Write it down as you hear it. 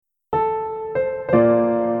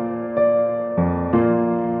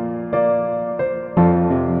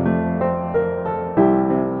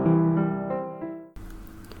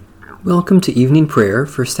Welcome to evening prayer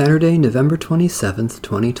for Saturday, November 27th,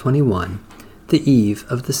 2021, the eve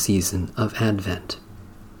of the season of Advent.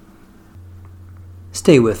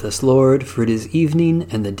 Stay with us, Lord, for it is evening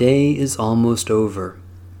and the day is almost over.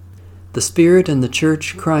 The Spirit and the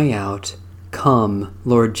Church cry out, "Come,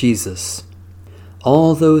 Lord Jesus."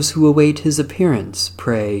 All those who await his appearance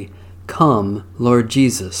pray, "Come, Lord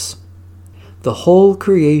Jesus." The whole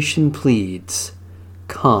creation pleads,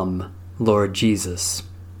 "Come, Lord Jesus."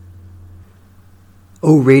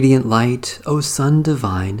 O radiant light, O Sun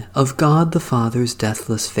divine, of God the Father's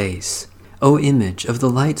deathless face, O image of the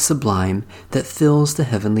light sublime that fills the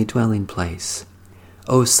heavenly dwelling place.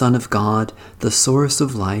 O Son of God, the source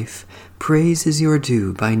of life, praise is your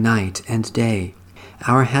due by night and day.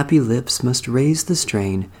 Our happy lips must raise the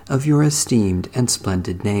strain of your esteemed and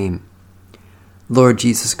splendid name. Lord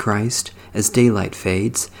Jesus Christ, as daylight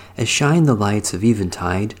fades, as shine the lights of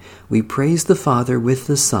eventide, we praise the Father with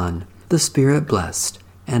the Son, the Spirit blessed,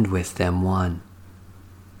 and with them one.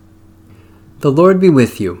 The Lord be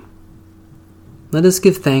with you. Let us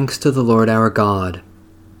give thanks to the Lord our God.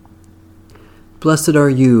 Blessed are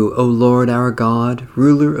you, O Lord our God,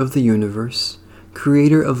 ruler of the universe,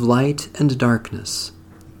 creator of light and darkness.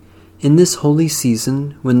 In this holy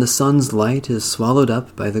season, when the sun's light is swallowed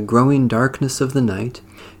up by the growing darkness of the night,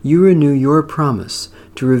 you renew your promise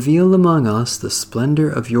to reveal among us the splendor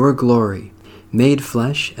of your glory, made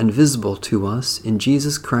flesh and visible to us in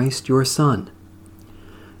Jesus Christ your Son.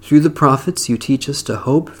 Through the prophets you teach us to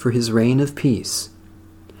hope for his reign of peace.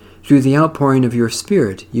 Through the outpouring of your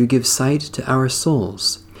Spirit you give sight to our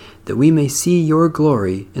souls, that we may see your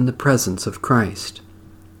glory in the presence of Christ.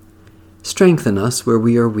 Strengthen us where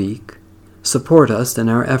we are weak, support us in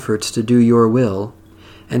our efforts to do your will,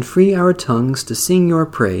 and free our tongues to sing your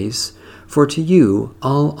praise, for to you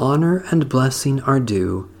all honor and blessing are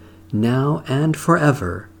due, now and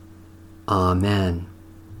forever. Amen.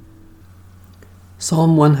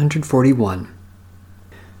 Psalm 141.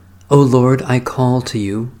 O Lord, I call to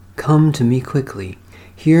you, come to me quickly.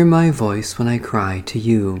 Hear my voice when I cry to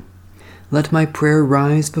you. Let my prayer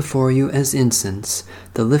rise before you as incense,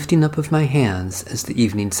 the lifting up of my hands as the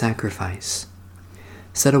evening sacrifice.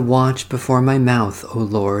 Set a watch before my mouth, O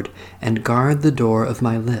Lord, and guard the door of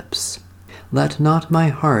my lips. Let not my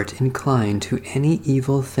heart incline to any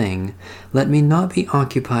evil thing. Let me not be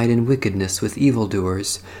occupied in wickedness with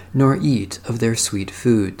evildoers, nor eat of their sweet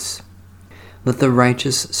foods. Let the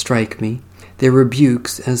righteous strike me. Their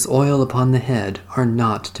rebukes, as oil upon the head, are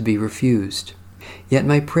not to be refused. Yet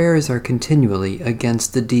my prayers are continually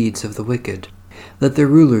against the deeds of the wicked. Let their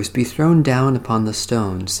rulers be thrown down upon the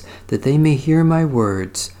stones, that they may hear my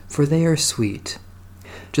words, for they are sweet.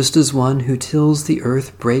 Just as one who tills the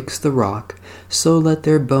earth breaks the rock, so let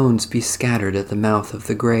their bones be scattered at the mouth of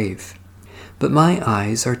the grave. But my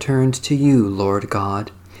eyes are turned to you, Lord God.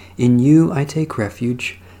 In you I take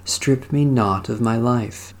refuge. Strip me not of my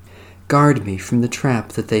life. Guard me from the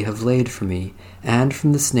trap that they have laid for me, and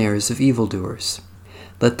from the snares of evildoers.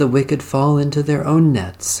 Let the wicked fall into their own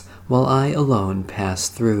nets, while I alone pass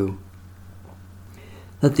through.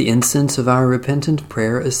 Let the incense of our repentant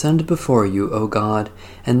prayer ascend before you, O God,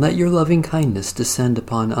 and let your loving kindness descend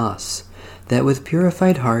upon us, that with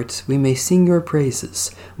purified hearts we may sing your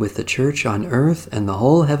praises with the church on earth and the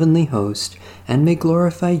whole heavenly host, and may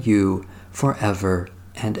glorify you forever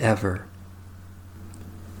and ever.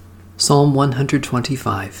 Psalm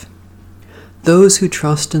 125. Those who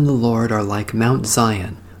trust in the Lord are like Mount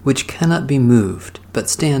Zion, which cannot be moved,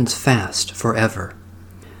 but stands fast forever.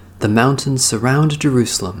 The mountains surround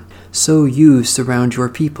Jerusalem, so you surround your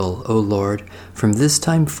people, O Lord, from this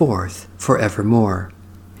time forth forevermore.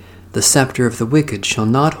 The scepter of the wicked shall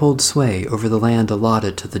not hold sway over the land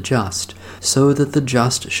allotted to the just, so that the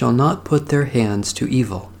just shall not put their hands to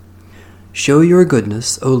evil. Show your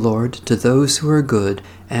goodness, O Lord, to those who are good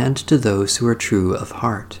and to those who are true of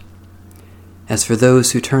heart. As for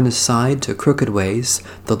those who turn aside to crooked ways,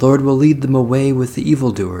 the Lord will lead them away with the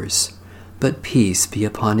evildoers. But peace be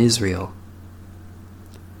upon Israel.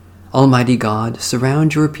 Almighty God,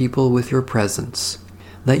 surround your people with your presence.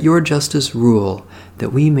 Let your justice rule,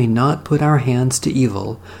 that we may not put our hands to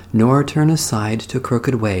evil, nor turn aside to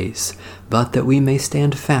crooked ways, but that we may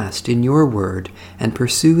stand fast in your word and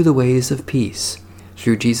pursue the ways of peace,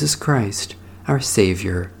 through Jesus Christ, our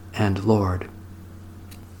Savior and Lord.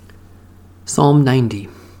 Psalm 90.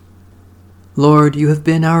 Lord, you have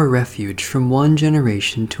been our refuge from one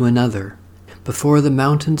generation to another. Before the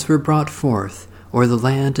mountains were brought forth, or the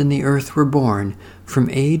land and the earth were born, from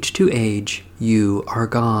age to age you are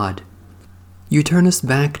God. You turn us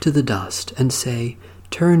back to the dust and say,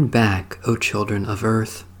 Turn back, O children of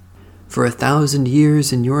earth. For 1,000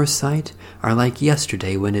 years in your sight are like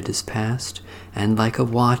yesterday when it is past, and like a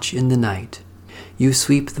watch in the night. You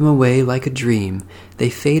sweep them away like a dream. They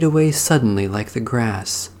fade away suddenly like the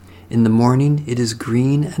grass. In the morning it is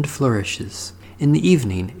green and flourishes. In the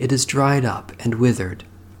evening it is dried up and withered.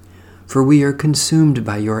 For we are consumed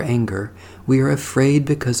by your anger. We are afraid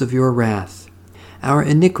because of your wrath. Our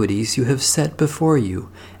iniquities you have set before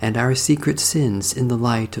you, and our secret sins in the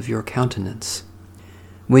light of your countenance.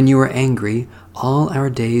 When you are angry, all our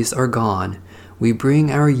days are gone. We bring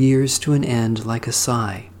our years to an end like a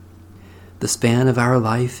sigh. The span of our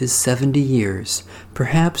life is 70 years,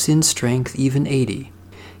 perhaps in strength even 80.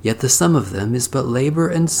 Yet the sum of them is but labor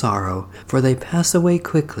and sorrow, for they pass away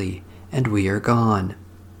quickly, and we are gone.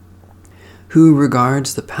 Who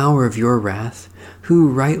regards the power of your wrath? Who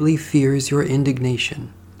rightly fears your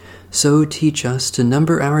indignation? So teach us to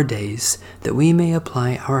number our days, that we may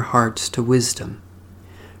apply our hearts to wisdom.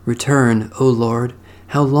 Return, O Lord,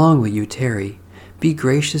 how long will you tarry? Be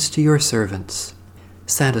gracious to your servants.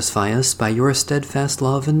 Satisfy us by your steadfast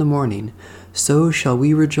love in the morning, so shall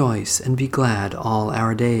we rejoice and be glad all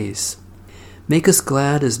our days. Make us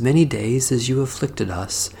glad as many days as you afflicted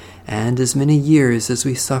us, and as many years as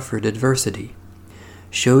we suffered adversity.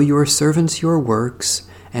 Show your servants your works,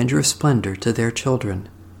 and your splendor to their children.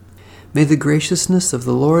 May the graciousness of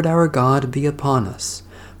the Lord our God be upon us.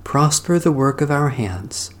 Prosper the work of our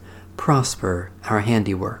hands. Prosper our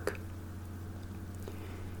handiwork.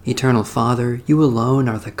 Eternal Father, you alone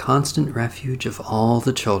are the constant refuge of all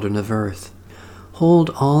the children of earth. Hold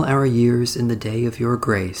all our years in the day of your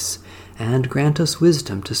grace, and grant us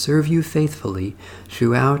wisdom to serve you faithfully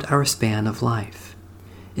throughout our span of life.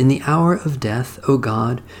 In the hour of death, O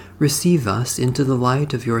God, receive us into the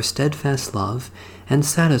light of your steadfast love, and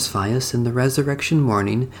satisfy us in the resurrection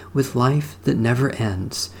morning with life that never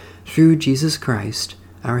ends, through Jesus Christ,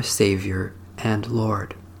 our Savior and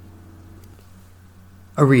Lord.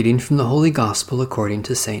 A reading from the Holy Gospel according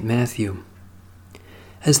to St. Matthew.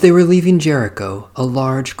 As they were leaving Jericho, a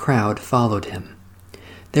large crowd followed him.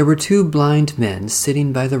 There were 2 blind men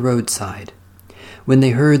sitting by the roadside. When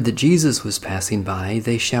they heard that Jesus was passing by,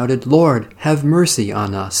 they shouted, "Lord, have mercy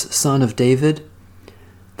on us, Son of David."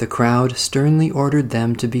 The crowd sternly ordered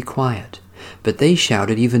them to be quiet, but they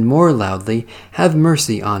shouted even more loudly, "Have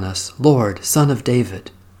mercy on us, Lord, Son of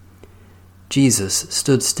David." Jesus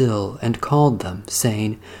stood still and called them,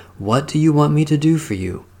 saying, "What do you want me to do for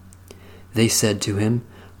you?" They said to him,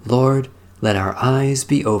 "Lord, let our eyes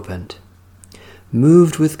be opened."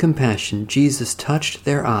 Moved with compassion, Jesus touched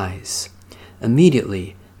their eyes.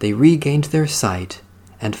 Immediately they regained their sight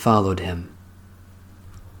and followed him.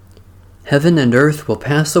 Heaven and earth will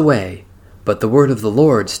pass away, but the word of the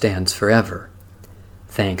Lord stands forever.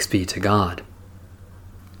 Thanks be to God.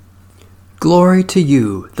 Glory to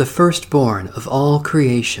you, the firstborn of all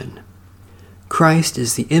creation. Christ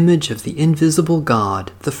is the image of the invisible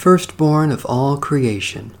God, the firstborn of all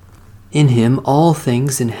creation. In him all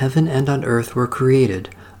things in heaven and on earth were created,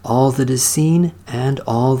 all that is seen and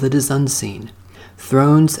all that is unseen,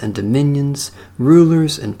 thrones and dominions,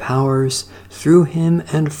 rulers and powers. Through him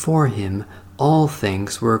and for him all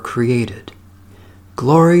things were created.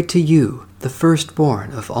 Glory to you, the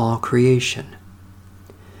firstborn of all creation.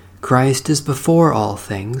 Christ is before all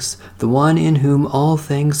things, the one in whom all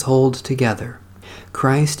things hold together.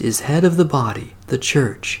 Christ is head of the body, the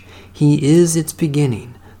church. He is its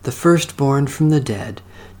beginning, the firstborn from the dead,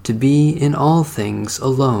 to be in all things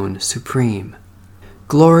alone supreme.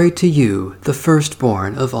 Glory to you, the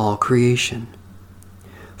firstborn of all creation.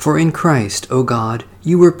 For in Christ, O God,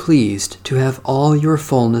 you were pleased to have all your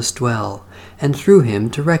fullness dwell, and through him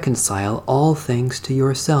to reconcile all things to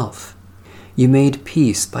yourself. You made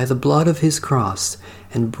peace by the blood of his cross,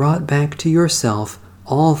 and brought back to yourself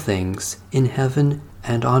all things in heaven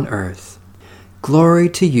and on earth. Glory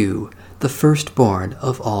to you, the firstborn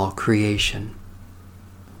of all creation.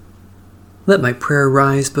 Let my prayer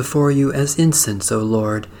rise before you as incense, O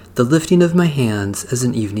Lord, the lifting of my hands as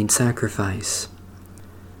an evening sacrifice.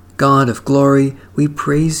 God of glory, we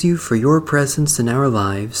praise you for your presence in our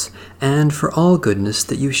lives, and for all goodness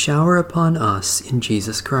that you shower upon us in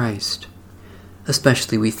Jesus Christ.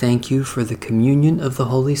 Especially we thank you for the communion of the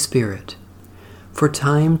Holy Spirit, for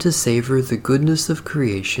time to savor the goodness of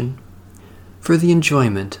creation, for the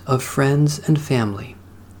enjoyment of friends and family,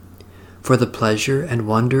 for the pleasure and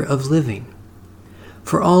wonder of living,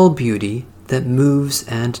 for all beauty that moves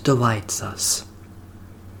and delights us.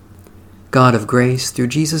 God of grace, through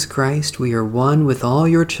Jesus Christ, we are one with all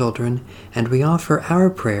your children, and we offer our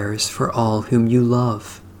prayers for all whom you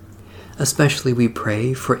love. Especially we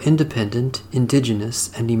pray for independent,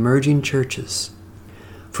 indigenous, and emerging churches,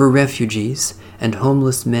 for refugees and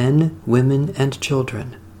homeless men, women, and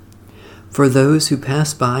children, for those who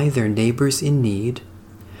pass by their neighbors in need,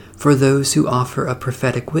 for those who offer a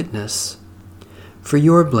prophetic witness, for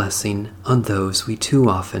your blessing on those we too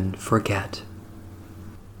often forget.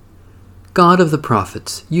 God of the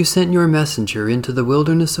prophets, you sent your messenger into the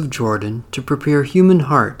wilderness of Jordan to prepare human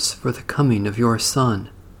hearts for the coming of your Son.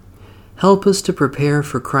 Help us to prepare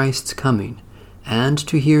for Christ's coming and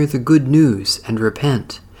to hear the good news and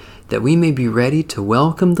repent, that we may be ready to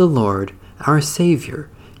welcome the Lord, our Savior,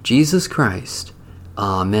 Jesus Christ.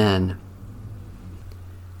 Amen.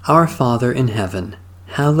 Our Father in heaven,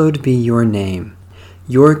 hallowed be your name.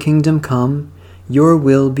 Your kingdom come, your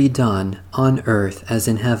will be done on earth as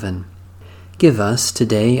in heaven. Give us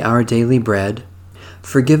today our daily bread.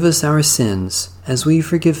 Forgive us our sins, as we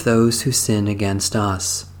forgive those who sin against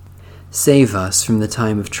us. Save us from the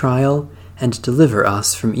time of trial, and deliver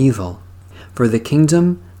us from evil. For the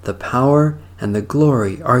kingdom, the power, and the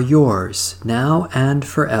glory are yours, now and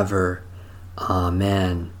forever.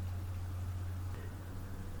 Amen.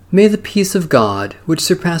 May the peace of God, which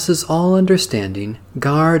surpasses all understanding,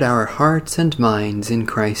 guard our hearts and minds in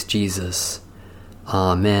Christ Jesus.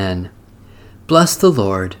 Amen. Bless the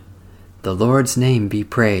Lord. The Lord's name be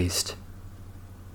praised.